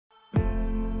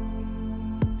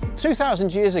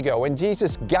2,000 years ago, when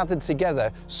Jesus gathered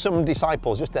together some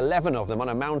disciples, just 11 of them on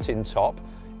a mountaintop,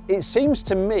 it seems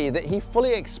to me that he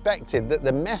fully expected that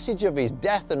the message of his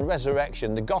death and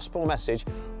resurrection, the gospel message,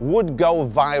 would go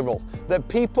viral. That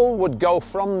people would go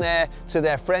from there to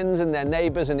their friends and their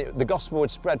neighbours, and the gospel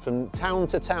would spread from town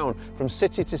to town, from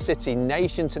city to city,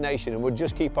 nation to nation, and would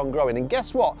just keep on growing. And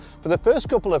guess what? For the first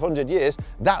couple of 100 years,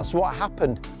 that's what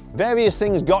happened. Various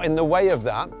things got in the way of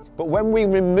that, but when we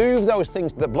remove those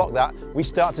things that block that, we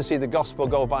start to see the gospel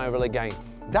go viral again.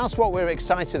 That's what we're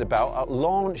excited about at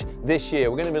launch this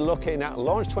year. We're going to be looking at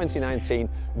launch 2019,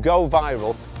 go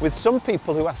viral, with some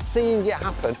people who are seeing it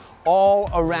happen all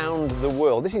around the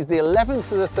world. This is the 11th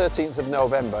to the 13th of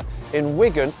November in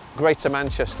Wigan, Greater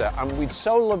Manchester, and we'd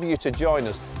so love you to join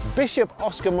us. Bishop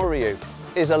Oscar Muriu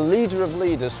is a leader of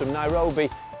leaders from Nairobi,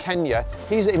 Kenya.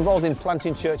 He's involved in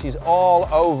planting churches all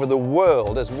over the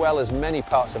world, as well as many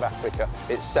parts of Africa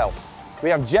itself. We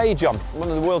have J.John, one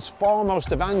of the world's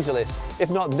foremost evangelists,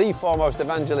 if not the foremost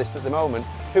evangelist at the moment,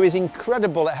 who is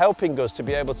incredible at helping us to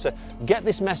be able to get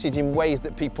this message in ways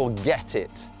that people get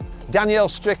it. Danielle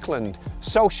Strickland,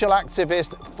 social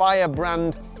activist,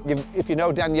 firebrand. If you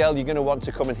know Danielle, you're going to want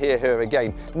to come and hear her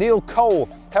again. Neil Cole,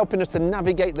 helping us to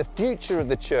navigate the future of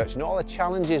the church and all the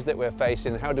challenges that we're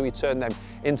facing, and how do we turn them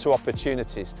into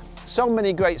opportunities. So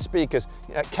many great speakers,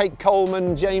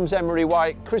 Coleman, James Emery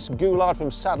White, Chris Goulard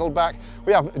from Saddleback.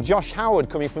 We have Josh Howard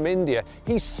coming from India.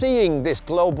 He's seeing this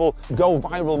global go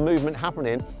viral movement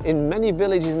happening in many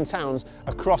villages and towns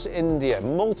across India,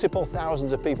 multiple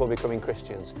thousands of people becoming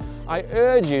Christians. I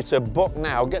urge you to book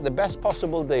now, get the best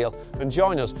possible deal, and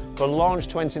join us for Launch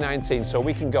 2019 so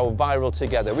we can go viral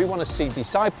together. We want to see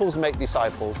disciples make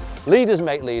disciples, leaders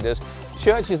make leaders,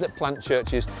 churches that plant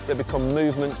churches that become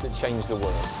movements that change the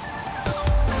world.